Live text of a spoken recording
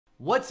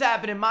What's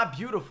happening, my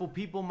beautiful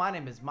people? My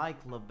name is Mike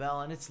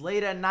LaBelle, and it's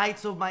late at night,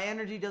 so my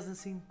energy doesn't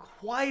seem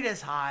quite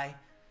as high.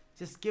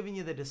 Just giving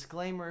you the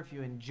disclaimer, if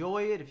you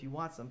enjoy it, if you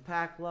want some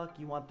pack luck,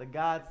 you want the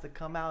gods to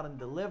come out and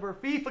deliver.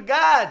 FIFA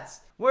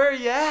gods, where are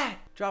you at?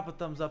 Drop a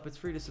thumbs up. It's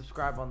free to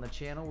subscribe on the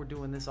channel. We're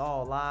doing this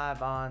all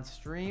live on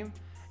stream,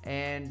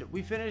 and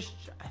we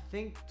finished, I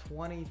think,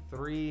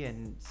 23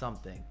 and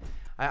something.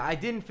 I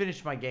didn't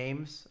finish my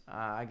games.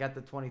 I got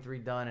the 23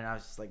 done, and I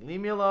was just like,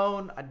 leave me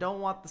alone. I don't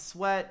want the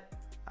sweat.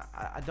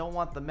 I don't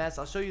want the mess.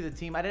 I'll show you the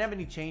team. I didn't have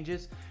any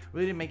changes.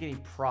 Really didn't make any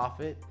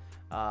profit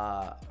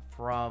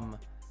from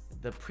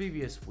the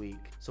previous week.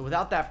 So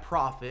without that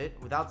profit,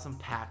 without some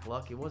pack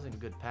luck, it wasn't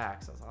good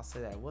packs. I'll say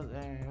that. It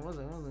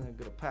wasn't a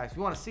good packs. If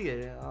you want to see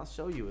it, I'll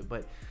show you it.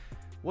 But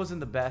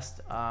wasn't the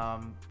best.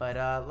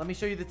 Let me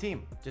show you the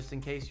team, just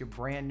in case you're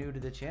brand new to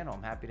the channel.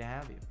 I'm happy to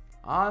have you.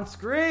 On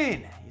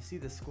screen, you see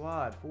the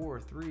squad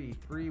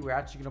 4-3-3. We're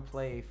actually going to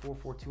play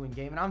 4-4-2 in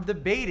game, and I'm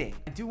debating.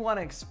 I do want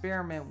to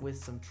experiment with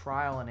some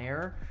trial and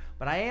error,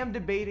 but I am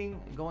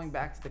debating going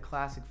back to the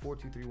classic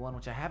 4-2-3-1,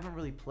 which I haven't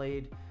really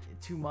played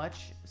too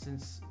much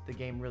since the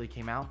game really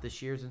came out,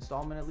 this year's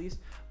installment at least.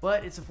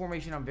 But it's a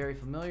formation I'm very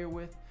familiar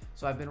with.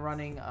 So I've been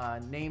running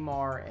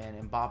Neymar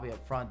and Mbappe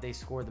up front. They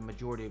scored the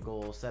majority of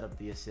goals, set up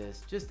the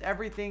assists. Just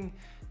everything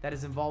that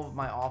is involved with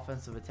my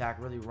offensive attack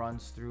really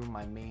runs through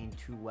my main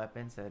two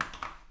weapons.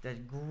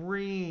 That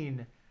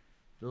green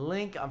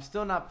link, I'm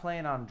still not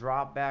playing on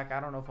drop back.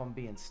 I don't know if I'm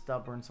being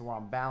stubborn, so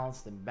I'm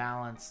balanced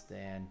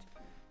and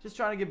just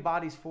trying to get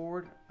bodies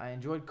forward. I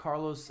enjoyed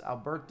Carlos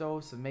Alberto.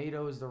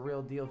 Semedo is the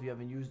real deal if you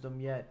haven't used them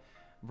yet.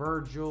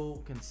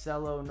 Virgil,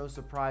 Cancelo, no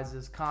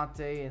surprises.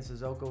 Conte and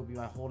Sissoko will be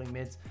my holding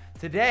mids.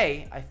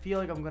 Today, I feel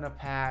like I'm going to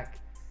pack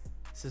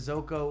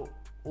Sissoko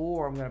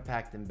or I'm going to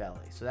pack Dembele.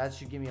 So that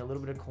should give me a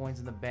little bit of coins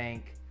in the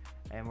bank,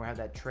 and we'll have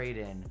that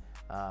trade-in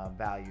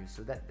value.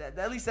 So that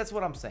at least that's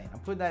what I'm saying. I'm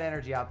putting that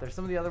energy out there.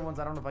 Some of the other ones,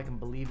 I don't know if I can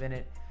believe in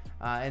it.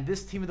 And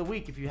this team of the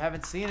week, if you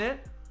haven't seen it,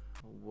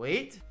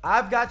 wait,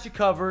 I've got you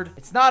covered.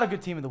 It's not a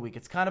good team of the week.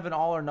 It's kind of an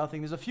all or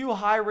nothing. There's a few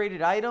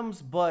high-rated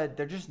items, but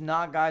they're just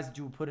not guys that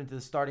you would put into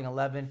the starting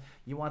 11.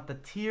 You want the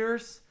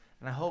tiers,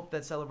 and I hope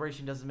that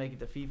celebration doesn't make it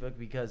to FIFA,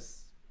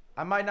 because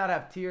I might not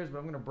have tiers, but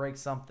I'm going to break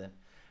something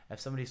if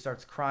somebody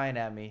starts crying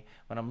at me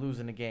when I'm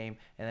losing a game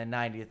in the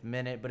 90th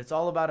minute. But it's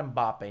all about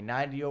Mbappe.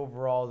 90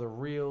 overall, the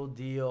real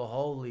deal.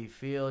 Holy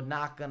field,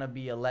 not going to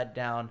be a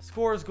letdown.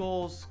 Scores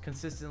goals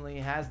consistently,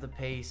 has the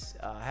pace,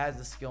 has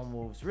the skill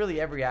moves.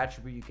 Really every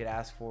attribute you could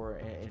ask for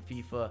in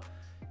FIFA.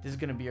 This is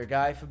going to be your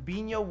guy.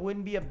 Fabinho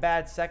wouldn't be a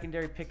bad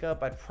secondary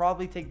pickup. I'd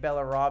probably take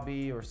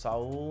Bellarabi or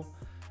Saul,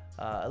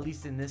 at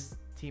least in this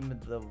team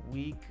of the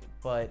week.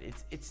 But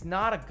it's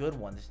not a good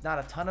one. There's not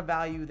a ton of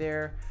value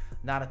there.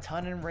 Not a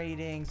ton in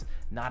ratings,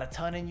 not a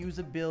ton in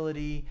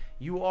usability.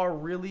 You are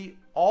really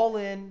all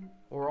in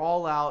or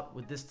all out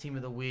with this team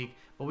of the week.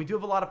 But we do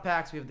have a lot of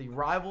packs. We have the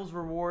Rivals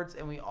rewards,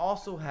 and we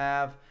also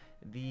have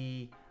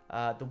the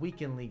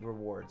Weekend League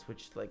rewards,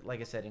 which, like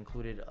I said,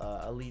 included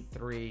Elite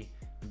 3.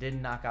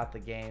 Didn't knock out the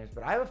games,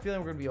 but I have a feeling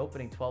we're going to be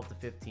opening 12 to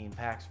 15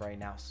 packs right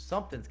now. So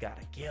something's got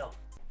to give.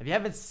 If you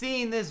haven't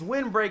seen this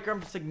windbreaker,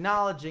 I'm just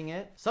acknowledging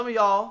it. Some of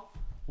y'all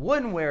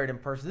wouldn't wear it in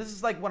person. This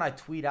is like when I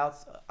tweet out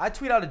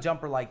a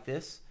jumper like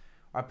this,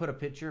 or I put a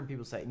picture and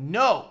people say,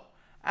 no,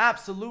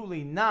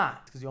 absolutely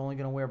not, because you're only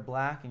going to wear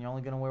black and you're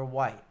only going to wear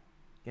white.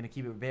 Going to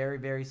keep it very,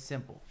 very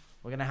simple.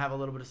 We're going to have a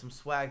little bit of some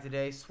swag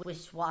today.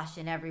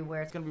 Swish-washing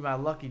everywhere. It's going to be my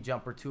lucky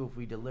jumper too if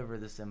we deliver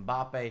this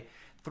Mbappe.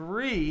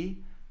 3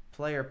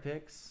 player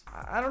picks.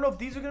 I don't know if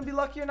these are going to be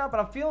lucky or not, but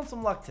I'm feeling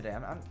some luck today.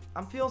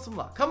 I'm feeling some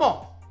luck. Come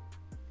on.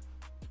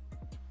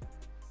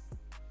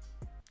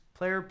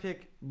 Player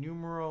pick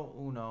numero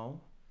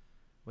uno.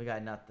 We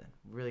got nothing.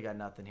 Really got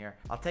nothing here.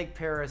 I'll take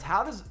Perez.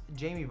 How does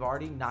Jamie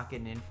Vardy not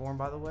get an inform,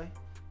 by the way?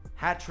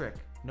 Hat trick,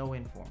 no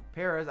inform.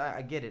 Perez,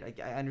 I get it.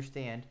 I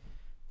understand.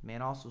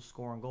 Man also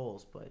scoring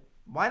goals, but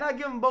why not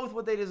give them both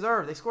what they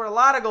deserve? They scored a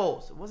lot of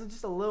goals. It wasn't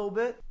just a little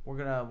bit. We're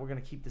gonna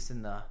keep this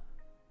in the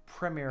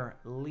Premier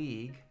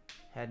League.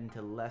 Heading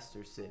to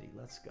Leicester City.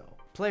 Let's go.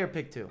 Player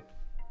pick 2.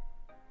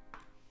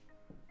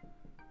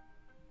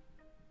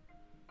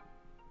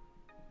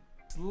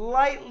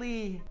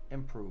 Slightly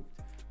improved.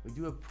 We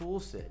do have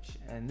Pulisic,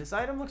 and this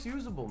item looks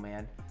usable,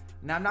 man.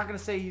 Now, I'm not going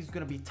to say he's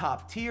going to be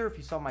top tier. If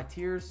you saw my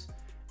tiers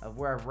of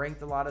where I've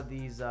ranked a lot of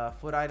these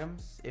foot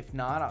items, if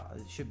not,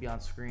 it should be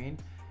on screen.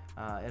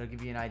 It'll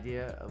give you an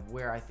idea of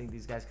where I think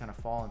these guys kind of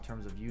fall in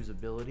terms of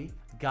usability.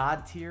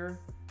 God tier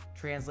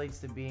translates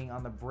to being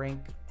on the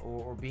brink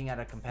or being at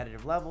a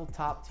competitive level.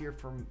 Top tier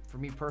for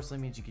me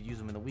personally means you could use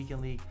them in the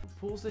Weekend League.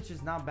 Pulisic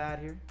is not bad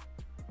here.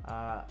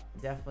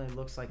 Definitely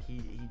looks like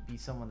he'd be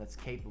someone that's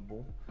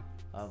capable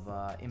of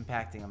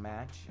impacting a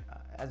match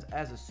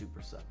as a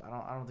super sub.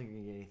 I don't think you're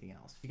gonna get anything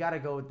else. You got to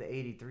go with the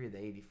 83 or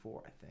the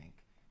 84, I think.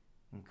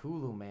 And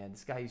Kulu, man,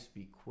 this guy used to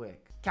be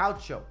quick.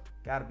 Caucho,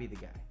 got to be the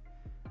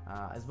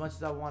guy. As much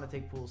as I want to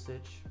take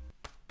Pulisic,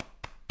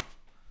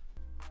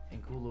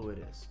 and Kulu it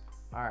is.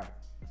 All right,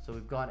 So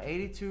we've gone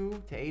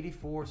 82 to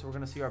 84. So we're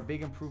going to see our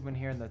big improvement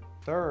here in the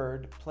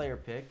third player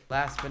pick.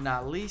 Last but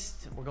not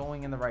least, we're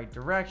going in the right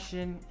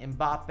direction.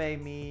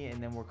 Mbappe, me,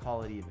 and then we'll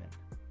call it even.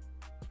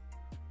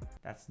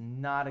 That's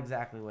not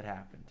exactly what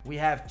happened. We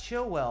have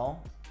Chilwell,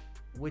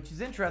 which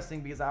is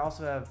interesting because I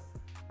also have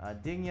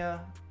Digne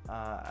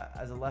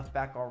as a left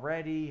back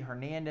already.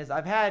 Hernandez.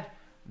 I've had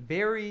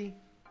very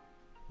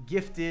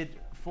gifted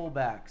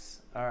fullbacks,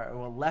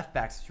 or left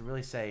backs, I should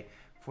really say,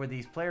 for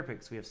these player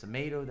picks. We have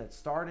Semedo that's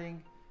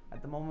starting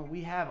at the moment.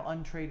 We have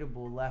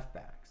untradeable left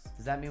backs.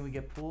 Does that mean we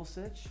get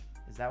Pulisic?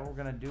 Is that what we're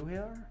gonna do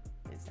here?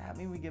 Does that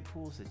mean we get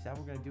Pulisic? Is that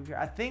what we're gonna do here?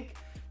 I think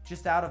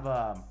just out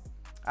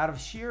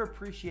of sheer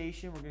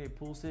appreciation, we're gonna get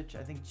Pulisic.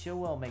 I think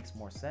Chilwell makes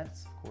more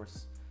sense. Of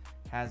course,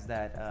 has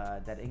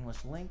that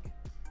English link.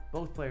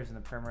 Both players in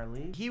the Premier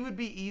League. He would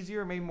be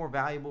easier, maybe more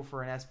valuable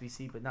for an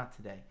SBC, but not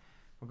today.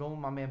 We're going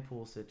with my man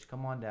Pulisic.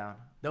 Come on down.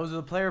 Those are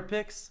the player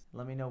picks.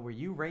 Let me know where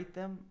you rate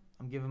them.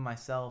 I'm giving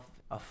myself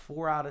a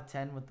 4 out of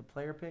 10 with the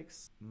player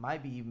picks.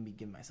 Might be even be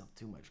giving myself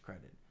too much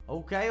credit.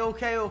 Okay.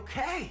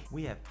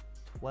 We have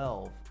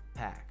 12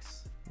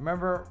 packs.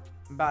 Remember,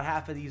 about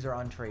half of these are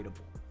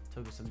untradeable.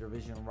 Took some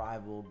division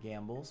rival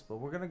gambles, but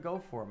we're going to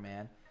go for it,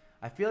 man.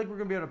 I feel like we're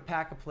going to be able to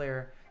pack a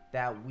player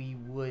that we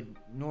would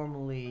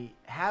normally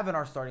have in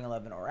our starting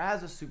 11 or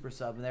as a super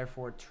sub, and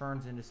therefore it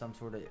turns into some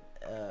sort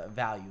of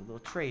value, a little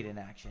trade in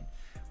action.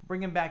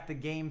 Bringing back the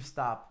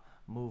GameStop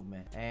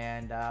movement,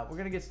 and we're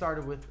gonna get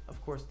started with, of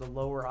course, the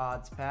lower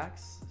odds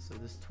packs. So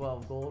this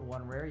 12 gold,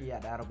 1 rare, yeah,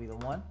 that'll be the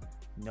one.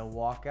 No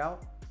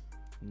walkout,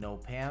 no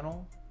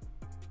panel,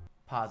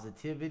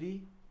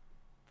 positivity,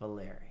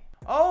 Valeri.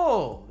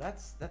 Oh,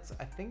 that's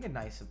I think a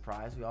nice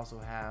surprise. We also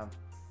have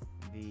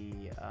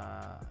the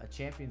a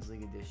Champions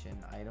League edition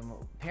item.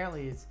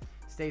 Apparently it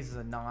stays as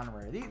a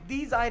non-rare.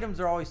 These items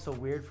are always so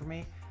weird for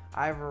me.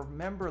 I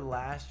remember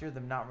last year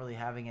them not really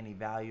having any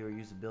value or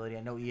usability.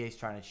 I know EA's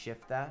trying to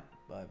shift that,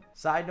 but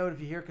side note, if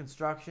you hear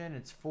construction,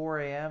 it's 4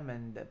 a.m.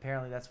 and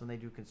apparently that's when they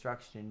do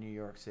construction in New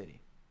York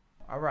City.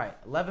 All right,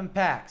 11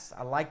 packs.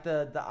 I like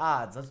the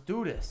odds. Let's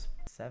do this.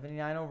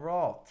 79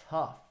 overall,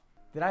 tough.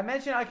 Did I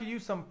mention I could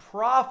use some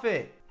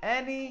profit?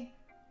 Any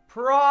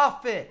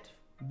profit,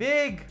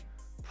 big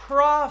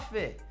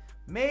profit,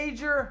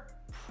 major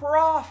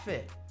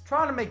profit.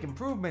 Trying to make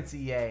improvements,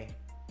 EA.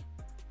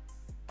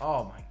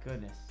 Oh my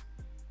goodness.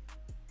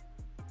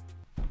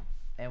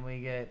 And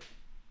we get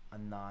a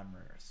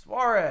non-rare.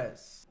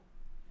 Suarez.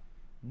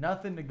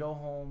 Nothing to go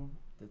home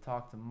to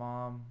talk to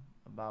mom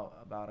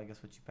about I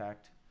guess what you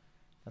packed.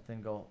 Nothing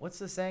to go. What's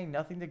the saying?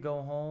 Nothing to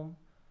go home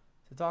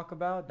to talk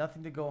about?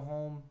 Nothing to go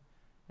home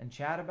and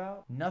chat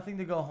about? Nothing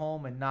to go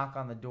home and knock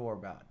on the door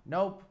about?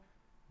 Nope.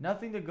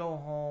 Nothing to go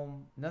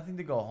home. Nothing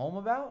to go home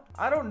about?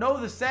 I don't know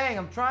the saying.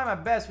 I'm trying my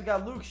best. We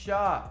got Luke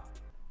Shaw.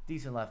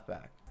 Decent left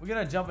back. We're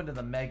going to jump into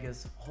the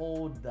megas.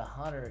 Hold the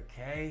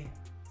 100K.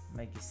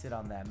 Make you sit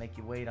on that. Make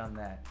you wait on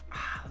that.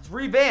 Let's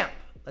revamp.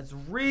 Let's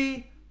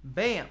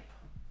revamp.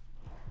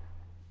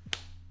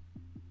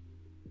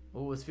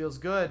 Oh, this feels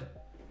good.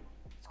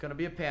 It's going to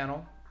be a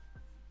panel.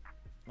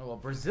 Oh, a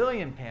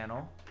Brazilian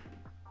panel.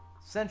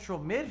 Central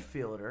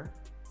midfielder.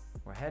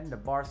 We're heading to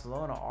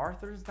Barcelona.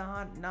 Arthur's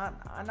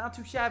not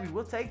too shabby.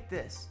 We'll take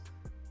this.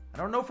 I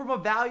don't know from a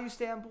value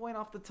standpoint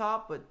off the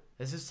top, but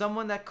this is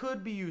someone that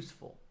could be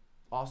useful.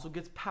 Also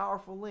gets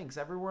powerful links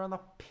everywhere on the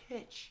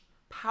pitch.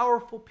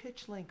 Powerful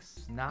pitch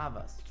links.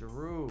 Navas,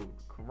 Giroud,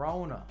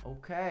 Corona.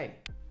 Okay.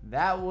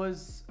 That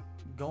was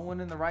going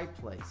in the right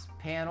place.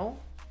 Panel.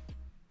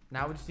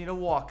 Now we just need a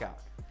walkout.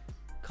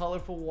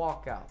 Colorful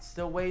walkout.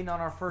 Still waiting on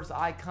our first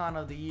icon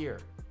of the year.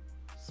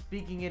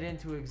 Speaking it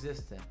into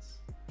existence.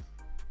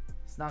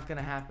 It's not going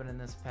to happen in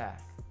this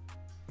pack.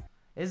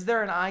 Is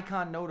there an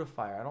icon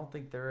notifier? I don't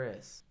think there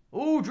is.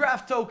 Ooh,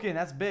 draft token.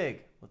 That's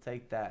big. We'll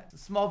take that.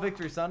 It's a small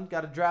victory, son.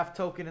 Got a draft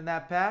token in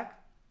that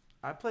pack.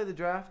 I play the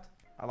draft.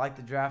 I like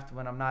the draft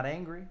when I'm not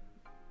angry.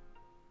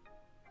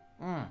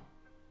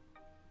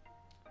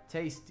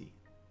 Tasty.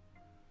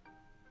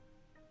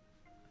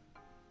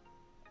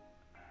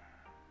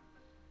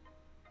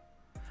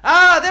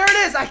 Ah, there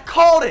it is. I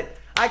called it.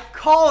 I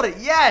called it.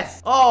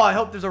 Yes. Oh, I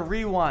hope there's a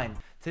rewind.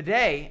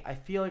 Today, I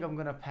feel like I'm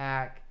going to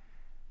pack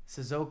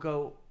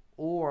Sissoko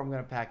or I'm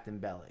going to pack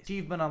Dembele.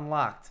 Achievement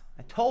unlocked.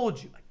 I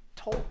told you. I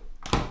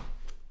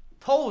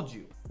told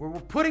you. We're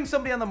putting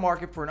somebody on the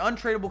market for an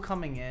untradeable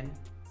coming in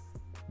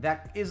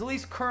that is at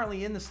least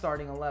currently in the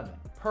starting 11.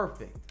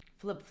 Perfect.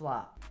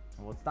 Flip-flop.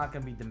 Well, it's not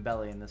going to be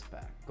Dembele in this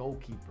pack.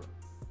 Goalkeeper.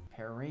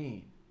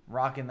 Perrine.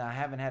 Rocking the I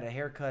haven't had a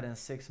haircut in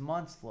 6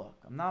 months look.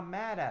 I'm not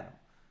mad at him.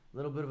 A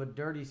little bit of a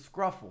dirty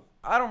scruffle.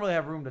 I don't really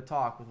have room to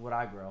talk with what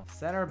I grow.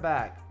 Center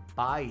back.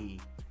 Bailly.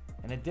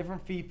 In a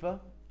different FIFA,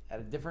 at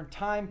a different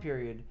time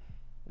period,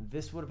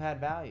 this would have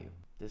had value.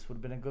 This would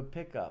have been a good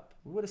pickup.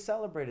 We would have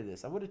celebrated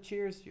this. I would have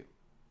cheersed you.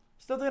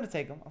 Still going to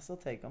take them. I'll still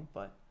take them,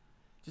 but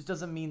just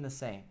doesn't mean the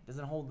same.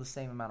 Doesn't hold the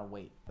same amount of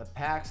weight. The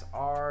packs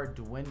are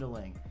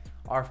dwindling.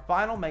 Our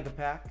final mega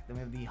pack, then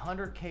we have the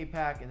 100K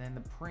pack, and then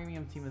the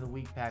premium team of the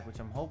week pack, which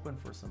I'm hoping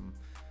for some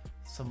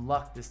some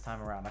luck this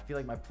time around. I feel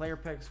like my player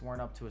picks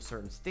weren't up to a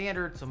certain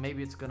standard, so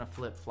maybe it's gonna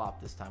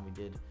flip-flop this time. We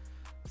did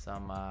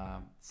some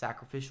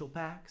sacrificial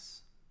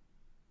packs.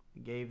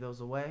 We gave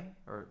those away,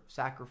 or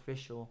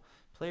sacrificial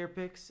player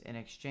picks in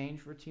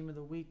exchange for Team of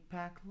the Week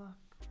pack luck.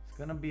 It's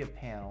gonna be a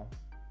panel.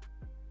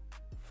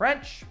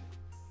 French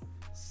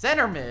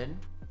center mid,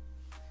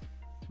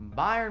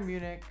 Bayern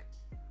Munich,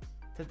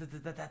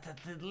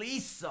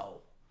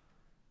 Liso.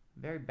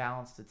 Very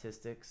balanced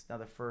statistics. Now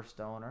the first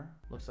owner.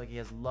 Looks like he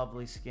has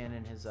lovely skin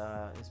in his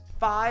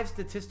 5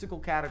 statistical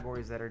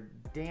categories that are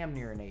damn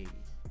near an 80.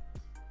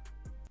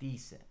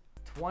 Decent.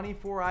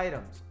 24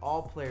 items.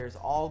 All players,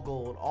 all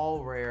gold,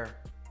 all rare.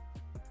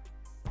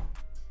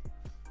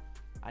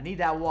 I need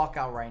that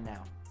walkout right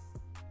now.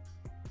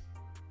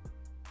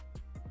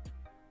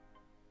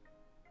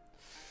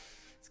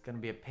 It's going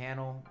to be a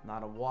panel,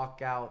 not a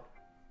walkout.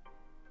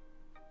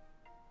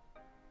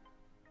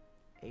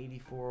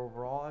 84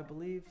 overall, I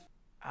believe.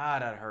 Ah,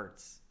 that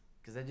hurts.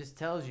 Because that just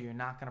tells you you're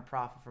not going to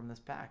profit from this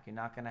pack. You're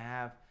not going to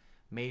have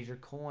major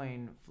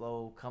coin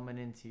flow coming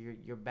into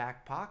your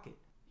back pocket.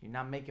 You're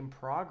not making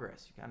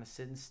progress. You're kind of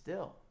sitting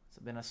still. It's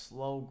been a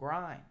slow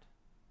grind.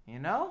 You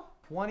know?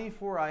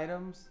 24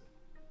 items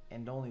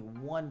and only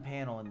 1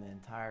 panel in the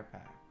entire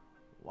pack.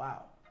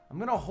 Wow. I'm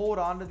going to hold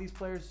on to these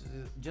players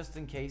just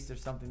in case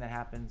there's something that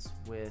happens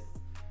with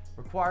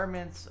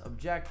requirements,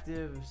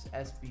 objectives,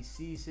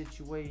 SBC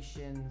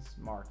situations,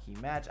 marquee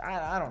match.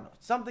 I don't know.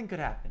 Something could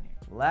happen here.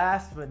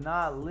 Last but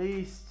not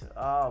least,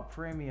 oh,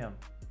 premium.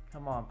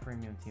 Come on,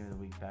 premium Team of the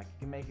Week pack. You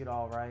can make it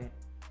all right.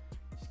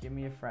 Just give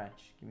me a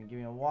French. Give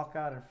me a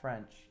walkout in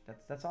French.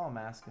 That's all I'm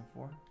asking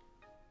for.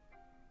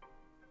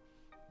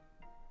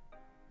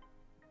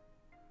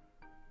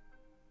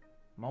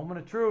 Moment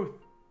of truth.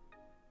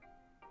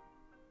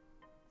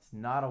 It's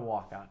not a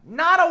walkout.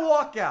 Not a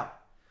walkout.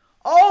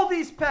 All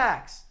these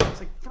packs. It's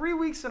like 3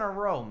 weeks in a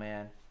row,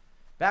 man.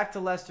 Back to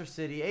Leicester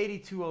City.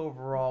 82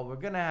 overall. We're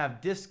going to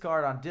have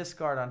discard on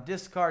discard on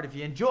discard. If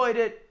you enjoyed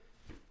it,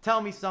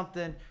 tell me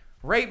something.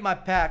 Rate my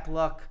pack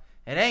luck.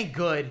 It ain't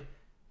good.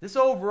 This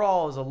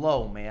overall is a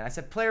low, man. I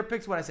said player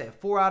picks, what I say,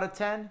 4 out of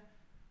 10.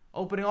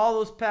 Opening all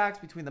those packs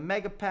between the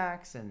mega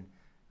packs and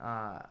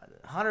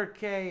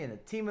 100K and the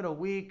Team of the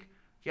Week.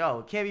 Yo,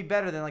 it can't be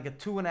better than like a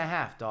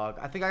 2.5, dog.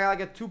 I think I got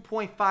like a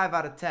 2.5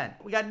 out of 10.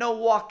 We got no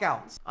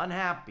walkouts.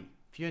 Unhappy.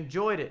 If you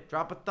enjoyed it,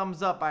 drop a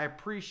thumbs up. I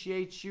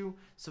appreciate you.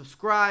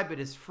 Subscribe. It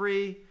is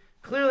free.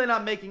 Clearly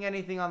not making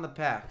anything on the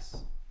packs.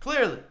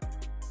 Clearly.